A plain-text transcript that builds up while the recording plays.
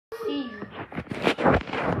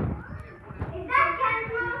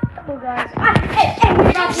guys. Hey, we're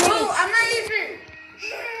about to I'm not even.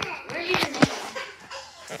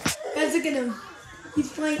 Guys, look at him.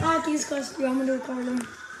 He's playing Oculus Quest 3. I'm gonna record him.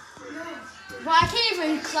 But I can't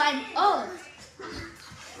even climb up.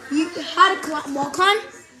 You how to climb? Wall climb?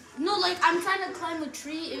 No, like I'm trying to climb a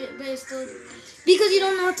tree, but it's still. Because you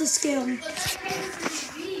don't know how to scale.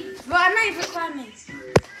 But I'm not even climbing.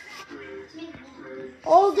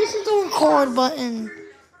 Oh, this is the record button.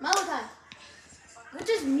 Malachi, what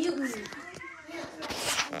does mute mean?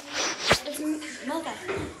 Malachi,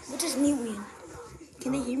 what does mute mean?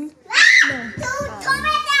 Can they hear me? No.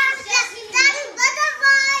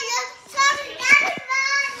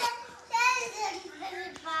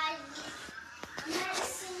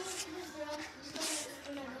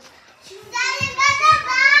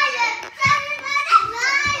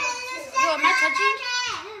 Am I touching?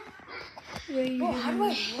 Bro, how do I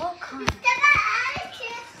walk?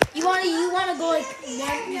 You wanna go like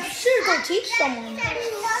you should go teach someone and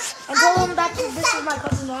tell them that this is my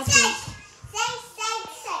cousin Rocky.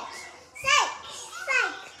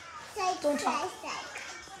 Don't talk.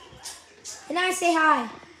 And I say hi.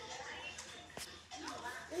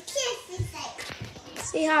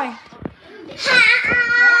 Say hi.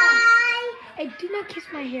 Hey, do not kiss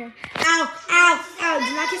my hair. Ow, ow, ow!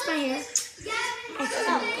 Do not kiss my hair. Oh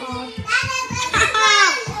God.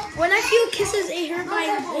 When I feel kisses, it hurts my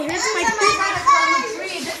It doesn't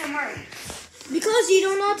work. because you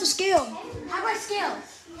don't know how to scale. How do I scale?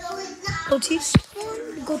 Go teach.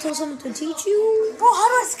 Go tell someone to teach you. Bro, how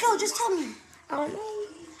do I scale? Just tell me. I don't know.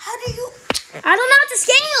 How do you? I don't know how to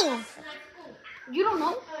scale. You don't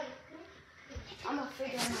know? I'm gonna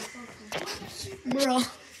figure it out myself. Bro.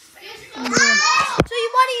 So you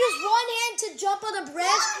want to use one hand to jump on a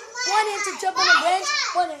branch, one hand to jump on a branch,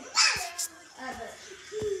 one hand.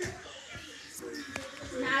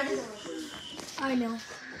 I know.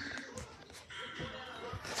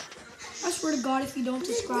 I swear to God, if you don't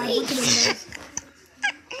subscribe, look at him, guys.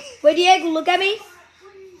 Wait, Diego, look at me.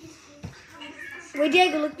 Wait,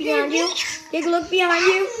 Diego, look behind you. Diego, look behind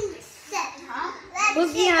you.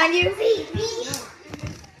 Look behind you.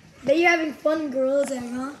 That you're having fun in Gorilla's Egg,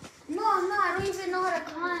 huh? No, I'm not. I don't even know how to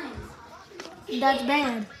climb. That's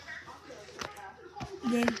bad.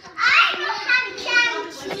 Yeah.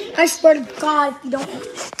 I swear to God, if you don't.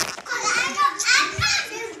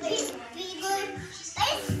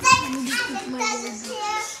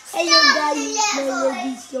 Hey, yo, daddy, my leg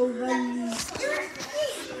is so funny.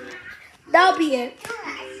 That'll be it.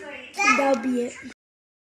 That'll be it.